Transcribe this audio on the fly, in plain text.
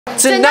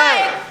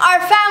Tonight, our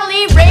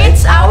family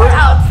rates our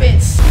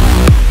outfits.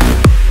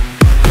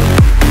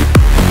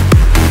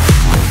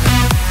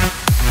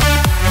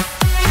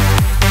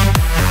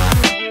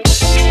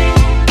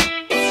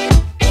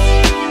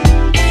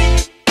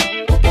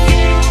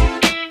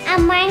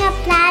 I'm wearing a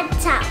plaid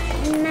top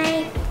and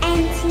my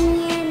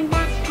NCN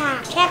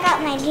backpack. Check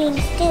out my jeans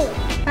too.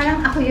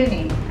 Parang ako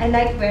yun eh. I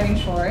like wearing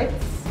shorts.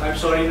 I'm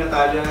sorry,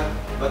 Natalia,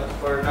 but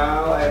for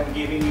now, I'm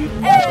giving you...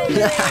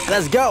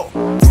 Let's go!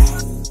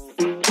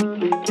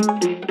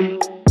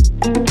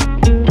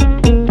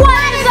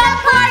 What is up,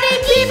 party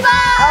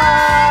people?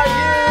 Are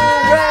you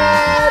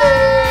ready?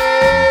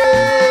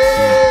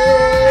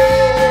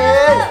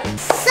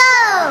 So,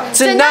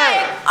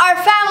 tonight, our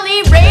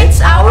family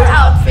rates our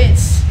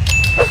outfits.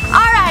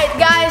 Alright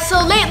guys,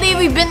 so lately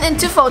we've been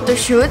into photo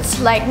shoots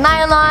like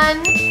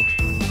nylon,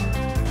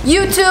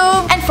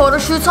 YouTube, and photo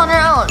shoots on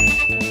our own.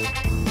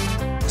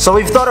 So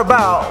we've thought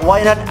about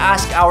why not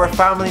ask our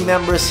family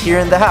members here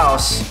in the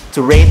house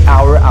to rate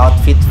our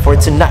outfit for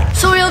tonight.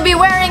 So we'll be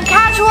wearing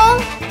casual,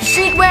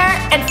 streetwear,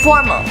 and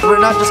formal. We're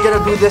not just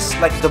gonna do this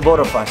like the both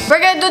of us. We're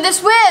gonna do this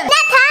with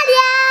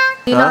Natalia!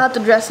 You know how to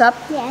dress up?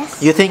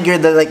 Yes. You think you're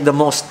the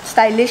most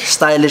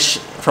Stylish.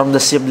 from the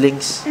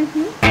siblings?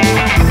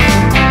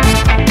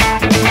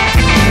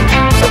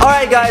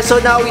 Alright guys, so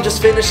now we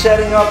just finished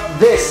setting up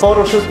this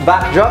photo shoot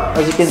backdrop.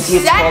 As you can see,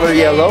 it's color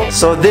yellow.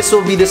 So this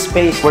will be the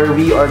space where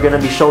we are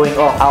gonna be showing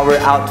off our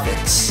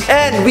outfits.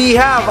 And we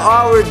have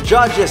our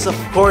judges, of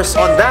course,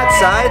 on that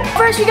side.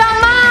 First we got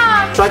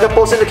Mom! Try to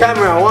pose in the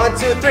camera. 1,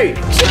 2, 3.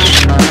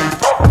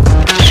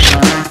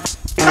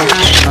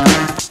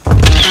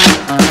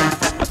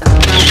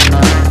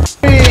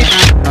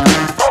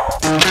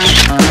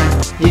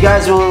 You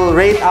guys will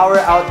rate our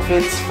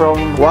outfits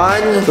from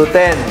 1 to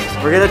 10.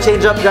 We're gonna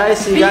change up,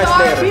 guys. See you guys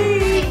later.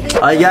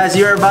 Alright guys,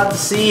 you're about to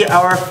see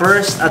our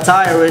first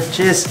attire, which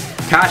is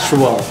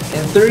casual.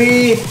 In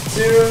 3,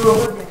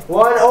 2,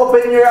 1,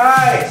 open your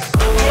eyes.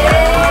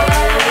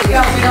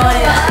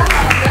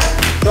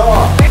 Go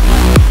on.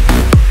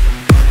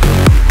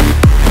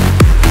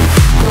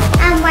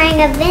 I'm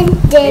wearing a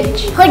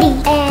vintage hoodie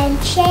and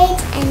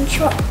shades and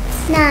shorts,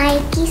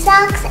 Nike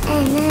socks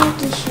and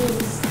Nike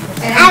shoes.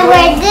 I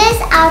wear this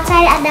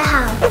outside at the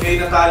house. Okay,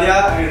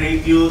 Natalia, I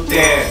rate you 10.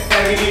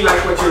 I really like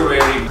what you're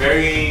wearing.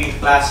 Very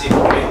classic,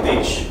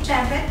 vintage.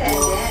 Siyempre, 10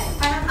 din.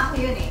 Parang ako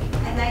yun eh.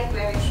 I like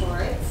wearing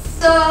shorts.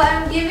 So,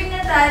 I'm giving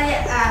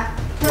Natalia a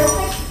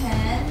perfect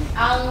 10.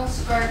 Ang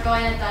score ko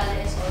kay Natalia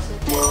is also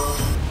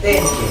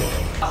 10.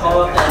 10.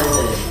 Ako,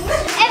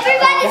 10.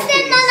 Everybody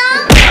sit na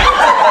lang.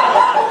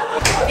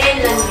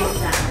 10 lang din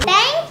na.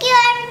 Thank you,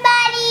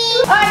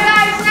 everybody. Alright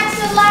guys,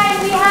 next in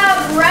line we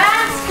have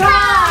Ranz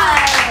and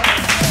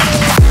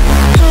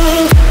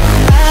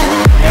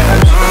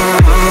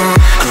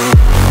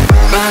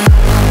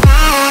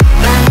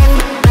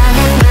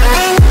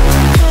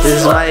This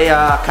is my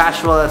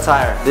casual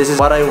attire. This is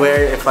what I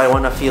wear if I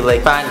wanna feel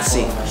like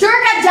fancy. Sure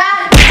ka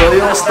dyan! So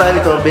yung style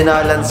ko,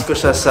 binalance ko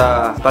siya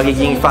sa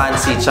pagiging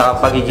fancy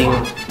tsaka pagiging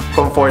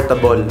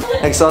comfortable.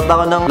 Nagsuot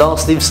ako ng long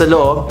sleeves sa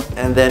loob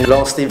and then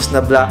long sleeves na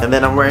black and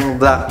then I'm wearing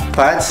black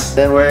pants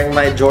then wearing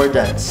my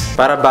Jordans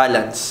para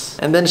balance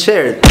and then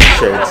shirts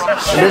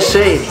and then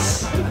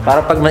shades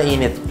para pag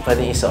mainit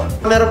pwede isuot.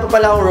 Meron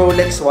pa pala akong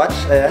Rolex watch,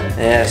 ayan.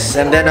 Yes,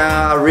 and then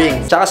a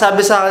ring. Tsaka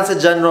sabi sa akin sa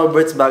John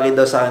Roberts bagay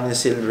daw sa akin yung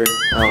silver.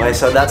 Okay,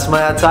 so that's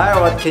my attire.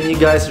 What can you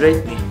guys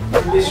rate me?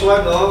 This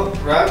one,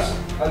 Ranz,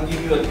 I'll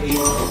give you an 8.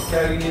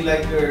 I really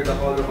like the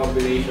color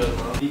combination.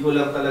 Hindi ko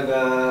lang talaga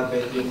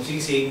bet yung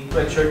sisig.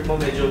 Sweatshirt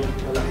mo medyo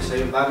malaki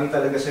sa'yo. Bagay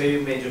talaga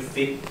sa'yo, medyo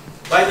fit.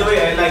 By the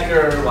way, I like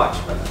your watch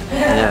pala.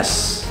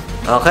 Yes.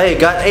 Okay,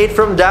 got 8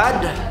 from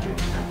Dad.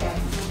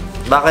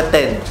 Bakit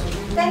 10?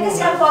 10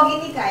 kasi ang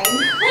pogi ni Kai.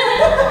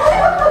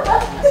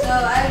 So,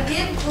 I'll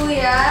give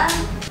Kuya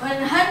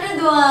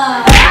 101.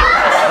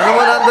 Anong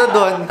 100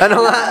 doon?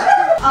 Ano nga?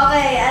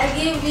 Okay, I'll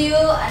give you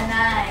a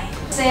 9.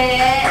 Kasi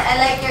I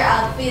like your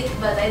outfit,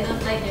 but I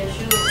don't like your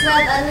shoes. It's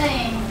not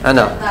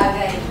Ano?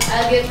 bagay.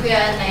 I'll give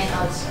Kuya a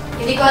 9 also.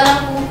 Hindi ko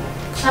alam kung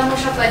saan mo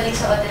siya pwedeng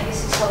suotin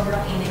kasi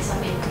sobrang init sa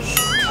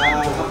Pinas.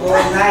 Ako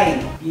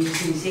 9. Yung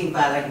sisig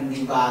parang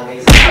hindi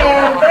bagay.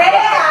 Siyempre,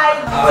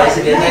 ay! Okay,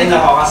 sige, 9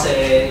 ako kasi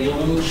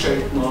yung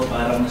shirt mo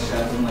parang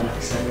masyadong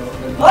malaki sa'yo.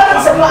 Oh,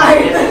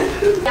 nagsabahay!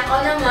 Ako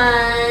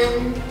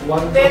naman,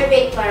 1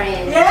 perfect pa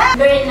rin. Yeah.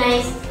 Very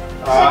nice.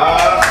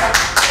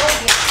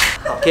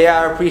 Okay,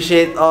 I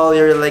appreciate all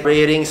your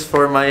ratings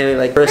for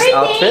my first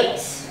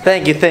outfit.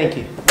 Thank you, thank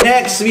you.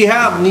 Next, we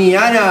have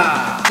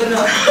Niana.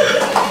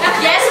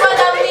 Yes,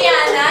 Madam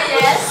Niana,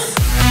 yes.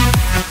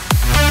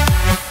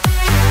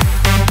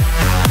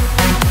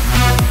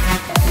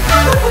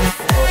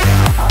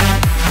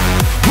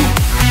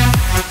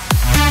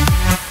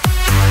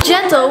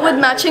 Gentle with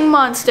matching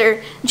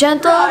monster.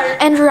 Gentle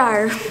and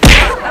rare.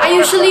 I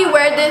usually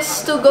wear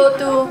this to go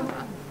to...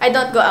 I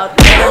don't go out.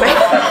 Never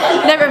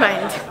mind. Never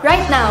mind.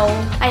 Right now,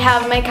 I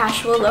have my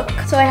casual look.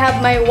 So I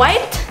have my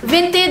white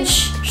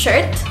vintage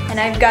shirt and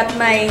I've got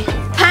my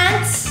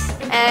pants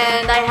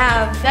And I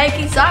have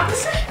Nike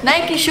socks,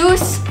 Nike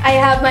shoes. I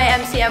have my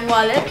MCM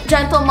wallet,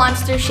 Gentle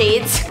Monster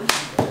shades.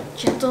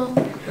 Gentle.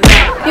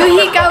 Yung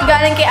hikaw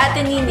galing kay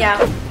Ate Nina.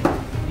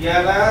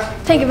 Diana,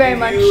 Thank you very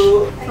much.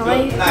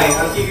 Okay. 9.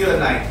 I'll give you a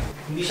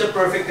 9. Hindi siya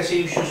perfect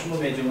kasi yung shoes mo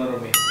medyo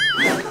marumi.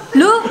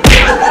 Look!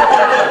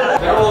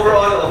 Pero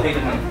overall, okay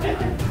naman.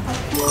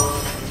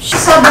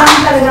 Sobrang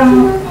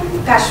talagang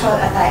casual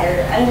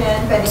attire. Ano yun?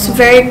 Pwede It's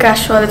very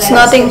casual. It's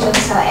nothing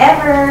sa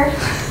ever.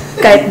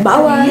 kahit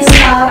bawal.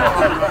 Stop.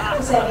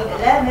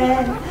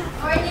 7-Eleven.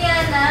 For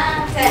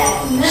Niana,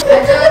 10.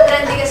 Medyo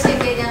trendy kasi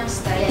yung ganyang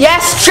style.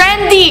 Yes,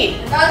 trendy!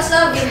 And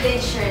also,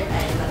 vintage shirt.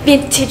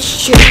 Vintage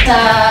shirt.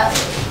 Sa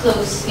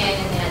clothes ngayon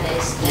ni Niana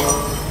is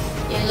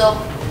 10. Yung look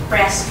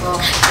presko.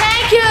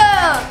 Thank you!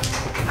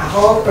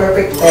 Ako,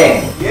 perfect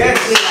 10. Yes!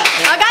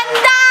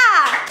 Maganda!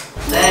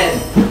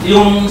 Then,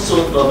 yung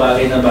suit ko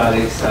bagay na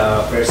bagay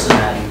sa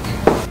personality.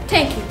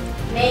 Thank you.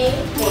 May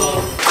 10.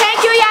 Thank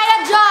you, Yaya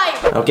Joy!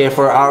 Okay,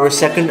 for our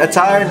second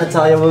attire,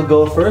 Natalia will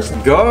go first.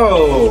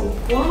 Go!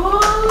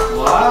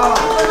 Wow!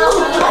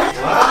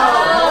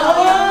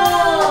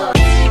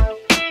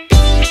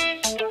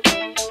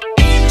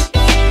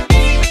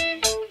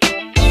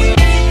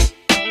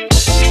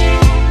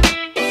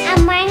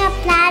 I'm wearing a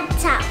plaid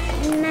top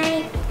and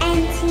my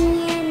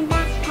NCN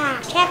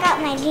backpack. Check out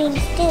my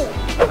jeans too.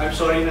 I'm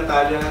sorry,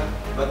 Natalia,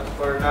 but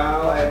for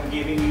now, I'm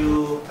giving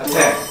you a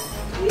 10.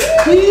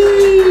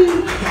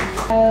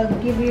 I'll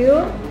give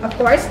you, of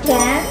course,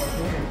 10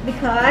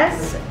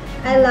 because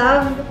I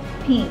love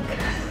pink.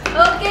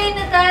 Okay,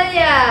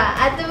 Natalia.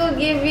 Ate will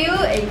give you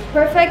a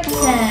perfect 10.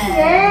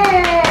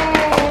 Yay!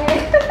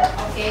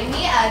 Okay,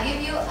 me, I'll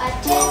give you a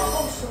 10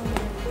 also.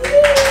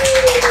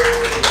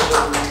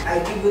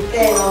 I give you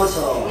 10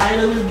 also. I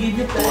will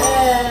give you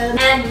 10.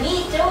 And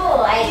me too.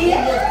 I give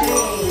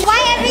you 3. Why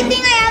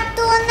everything I have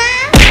two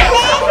now?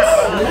 Thanks.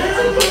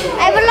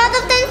 I have a lot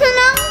of things to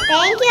know.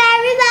 Thank you,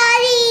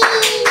 everybody.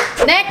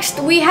 Next,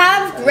 we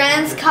have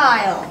Ranz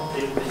Kyle.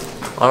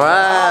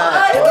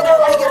 Alright!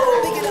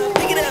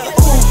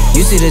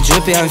 You see the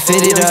drippy, I'm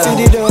fitted up.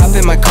 Hop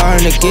in my car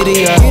and the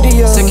giddy up.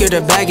 Secure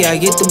the bag, yeah, I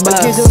get the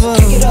bus.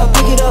 Pick it up,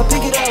 pick it up,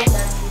 pick it up.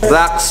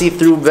 Black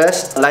see-through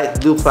vest, light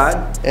blue pad,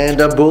 and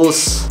a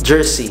Bulls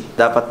jersey.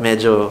 Dapat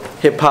medyo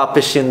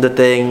hip-hopish yung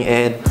dating,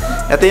 and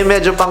ito yung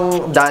medyo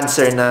pang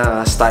dancer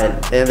na style.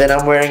 And then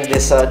I'm wearing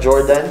this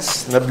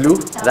Jordans na blue.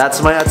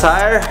 That's my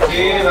attire.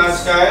 Okay,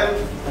 Ranz Kyle,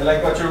 I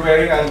like what you're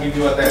wearing. I'll give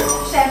you a 10.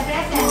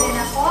 Siyempre, 10 din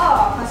ako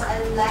because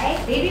I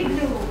like baby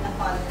blue na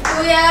color.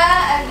 Kuya,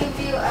 I'll give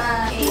you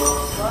a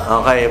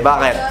 8. Okay,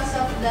 bakit? Because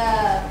of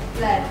the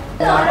plaid.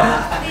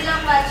 Hindi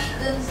lang match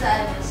dun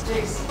sa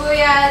jersey.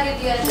 Kuya, I'll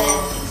give you a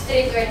 10.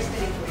 Streetwear,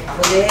 streetwear.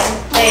 Ako din,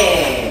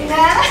 10.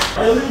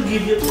 I will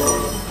give you 10.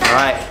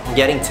 Alright, I'm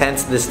getting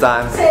tense this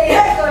time.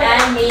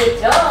 And me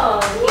too.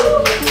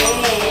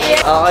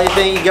 Okay,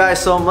 thank you guys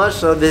so much.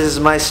 So this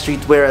is my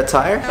streetwear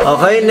attire.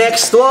 Okay,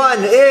 next one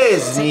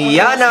is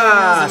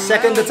Niana.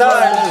 Second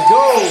attire, let's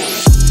go.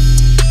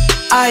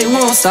 I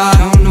won't stop.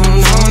 No, no,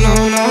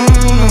 no, no,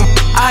 no, no.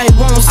 I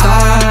won't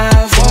stop.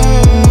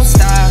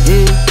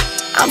 Yeah.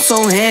 I'm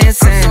so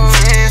handsome.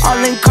 All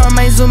in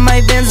Carmine's with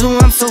my Benz,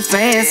 I'm so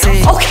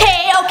fancy.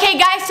 Okay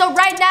guys, so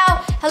right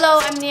now, hello,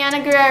 I'm Niana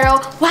Guerrero.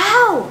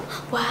 Wow!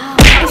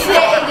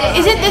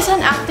 Isn't this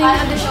an acting?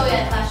 Ano show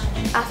yan? Fashion.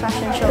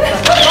 Fashion show.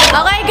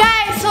 Okay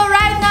guys, so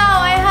right now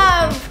I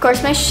have, of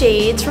course, my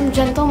shades from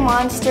Gentle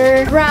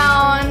Monster,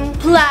 brown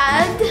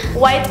plaid,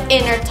 white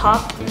inner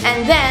top,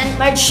 and then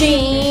my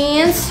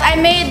jeans. I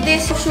made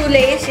this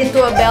shoelace into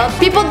a belt.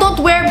 People don't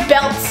wear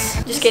belts.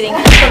 Just kidding.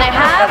 Then I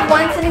have,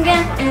 once and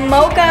again,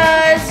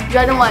 mochas,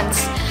 Jordan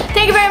 1s.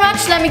 Thank you very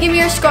much. Let me give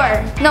you your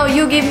score. No,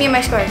 you give me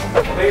my score.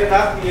 Okay,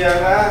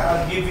 Niana,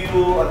 I'll give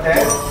you a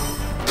 10.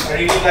 I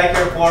really like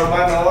your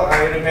forma, no?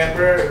 I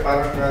remember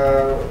parang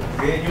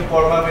ganyan yung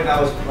forma when I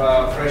was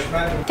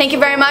freshman. Thank you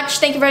very much.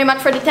 Thank you very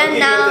much for the 10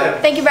 now.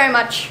 Thank you very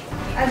much.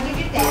 I'll give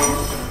you 10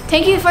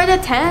 Thank you for the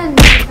 10.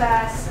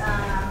 because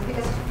of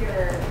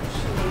your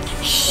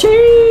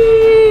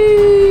shoelace.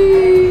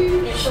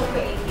 You're so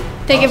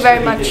creative. Thank you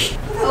very much.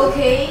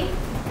 Okay.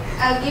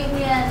 I'll give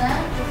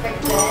Niana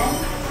perfect 10.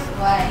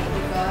 Why?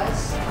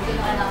 Because hindi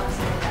naman ako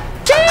sa nila.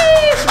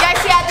 Sheesh! Guys,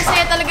 si Ate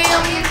Saya talaga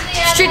yung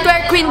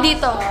streetwear queen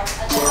dito.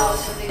 And then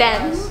also 10.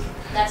 because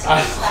that's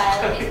her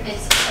style. It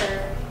fits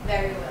her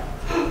very well.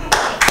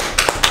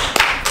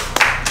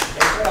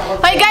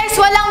 Hoy guys,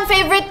 walang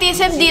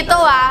favoritism dito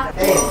ah.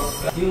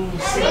 Yung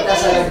sita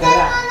sa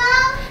nagdala.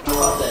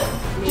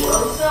 We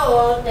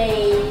also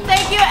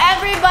Thank you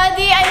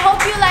everybody. I hope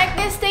you like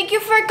this. Thank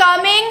you for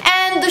coming.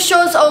 And the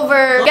show's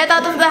over. Get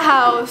out of the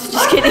house.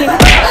 Just kidding.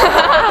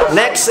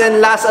 Next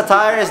and last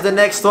attire is the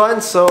next one.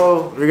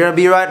 So we're gonna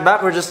be right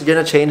back. We're just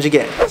gonna change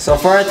again. So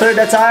for our third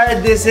attire,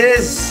 this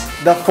is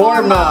the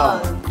formal.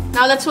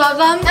 Now let's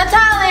welcome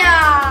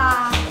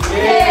Natalia.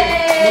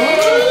 Yay!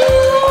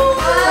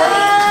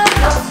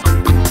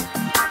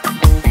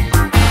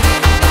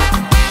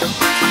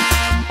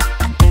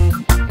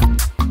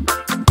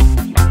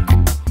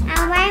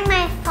 I'm wearing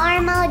my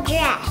formal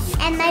dress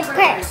and my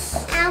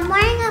purse. I'm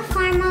wearing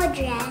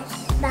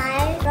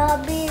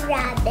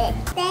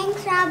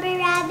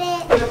strawberry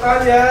rabbit.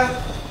 Natalia,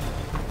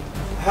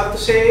 I have to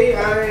say,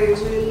 I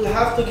will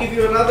have to give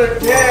you another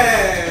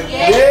 10.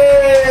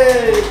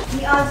 Yay!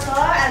 Me also,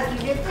 I'll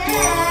give you 10.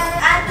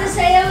 Ate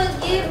Saya will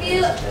give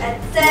you a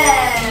 10.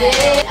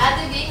 Yay!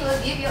 Ate Bing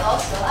will give you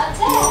also a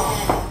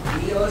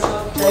 10. We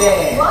also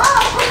 10. Wow!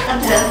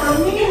 A 10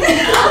 from me.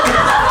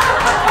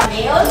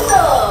 Me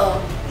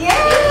also.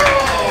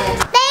 Yay!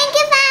 Thank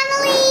you,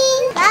 family.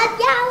 Love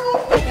you.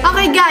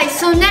 Okay guys,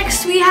 so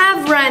next we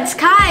have Ranz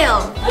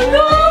Kyle.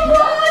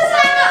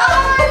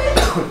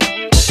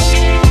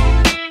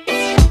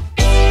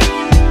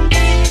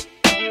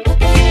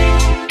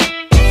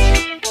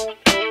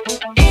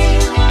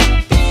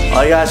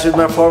 Oh guys, with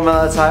my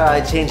formal attire,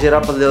 I changed it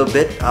up a little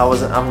bit.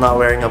 I'm not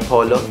wearing a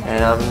polo,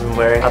 and I'm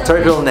wearing a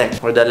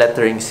turtleneck with the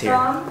letterings here.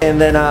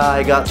 And then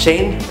I got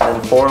chain, and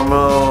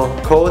formal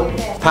coat,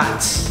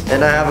 pants.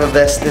 And I have a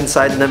vest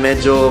inside na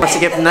medyo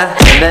masikip na.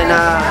 And then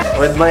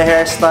with my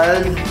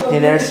hairstyle,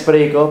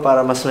 hinairspray ko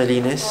para mas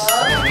malinis.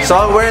 So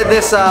I'll wear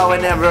this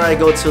whenever I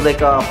go to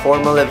like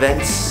formal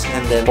events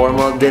and then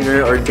formal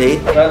dinner or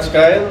date. Ranz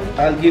Kyle,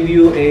 I'll give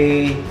you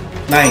a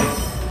 9.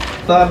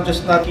 So I'm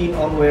just not keen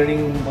on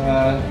wearing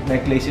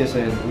necklaces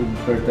and with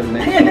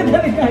turtleneck.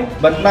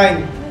 But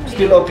 9,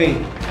 still okay.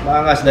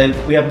 Maangas dahil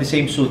we have the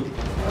same suit.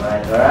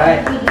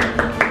 Alright.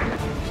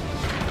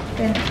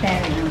 10.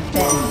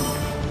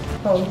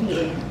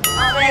 Pogi eh.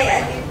 Okay,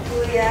 I give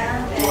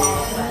Kuya 10.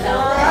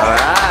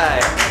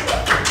 Alright.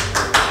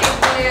 Give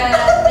Kuya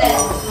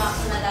 10. Max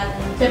na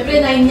natin.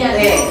 Siyempre 9 yan.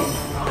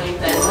 Okay,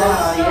 10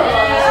 na.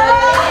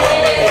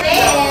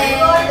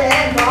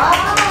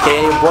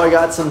 Okay, boy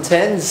got some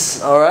 10s.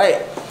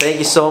 Alright, thank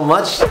you so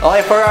much.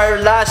 Okay, for our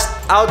last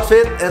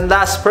outfit and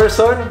last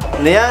person,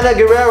 Niana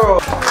Guerrero.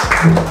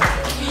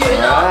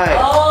 Alright.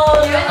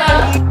 Oh, yun na.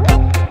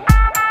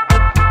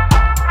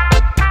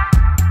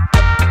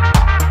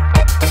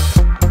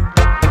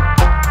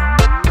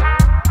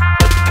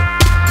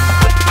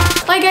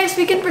 Okay guys,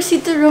 we can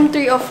proceed to room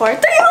 304.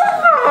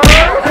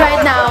 304!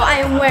 Right now,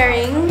 I'm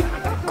wearing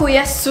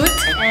Kuya's suit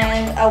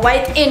and a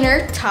white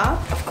inner top,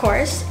 of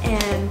course,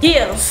 and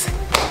heels.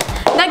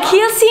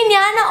 Nag-heels si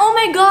Niana? Oh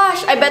my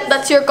gosh! I bet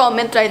that's your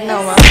comment right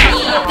now, ma.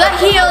 The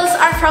heels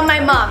are from my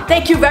mom.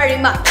 Thank you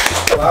very much.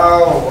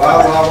 Wow.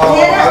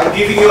 I'm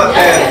giving you a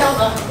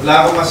 10.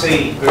 Wala akong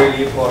masay.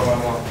 Girly yung forma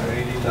mo. I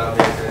really love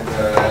it. And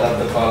I love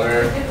the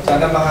color.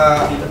 Sana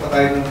makakita pa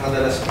tayo ng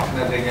madalas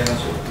na ganyan ng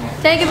suit mo.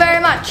 Thank you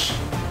very much.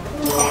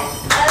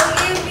 I'll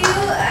give you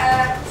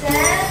a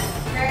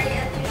 10. Very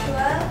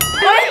unusual.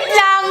 Wait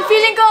lang!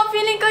 Feeling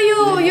ko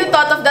you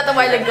thought of that a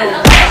while ago.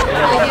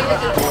 I'll give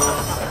you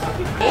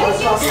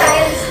 8. Yung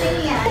stylish thing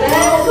yan.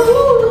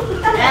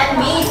 And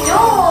me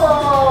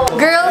too!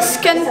 Girls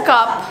can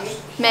cop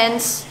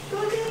men's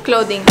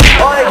clothing.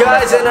 Alright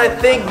guys, and I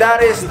think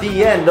that is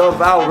the end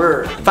of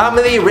our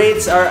Family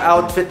Rates Our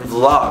Outfit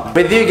vlog.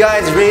 With you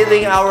guys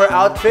rating our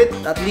outfit,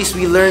 at least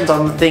we learned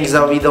some things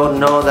that we don't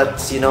know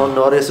that's, you know,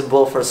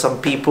 noticeable for some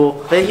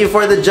people. Thank you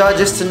for the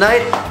judges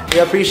tonight.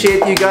 We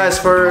appreciate you guys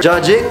for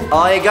judging.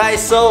 Alright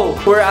guys, so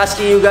we're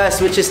asking you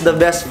guys which is the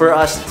best for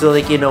us to,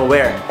 like, you know,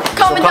 wear.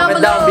 Comment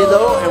down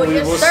below and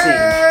we will see.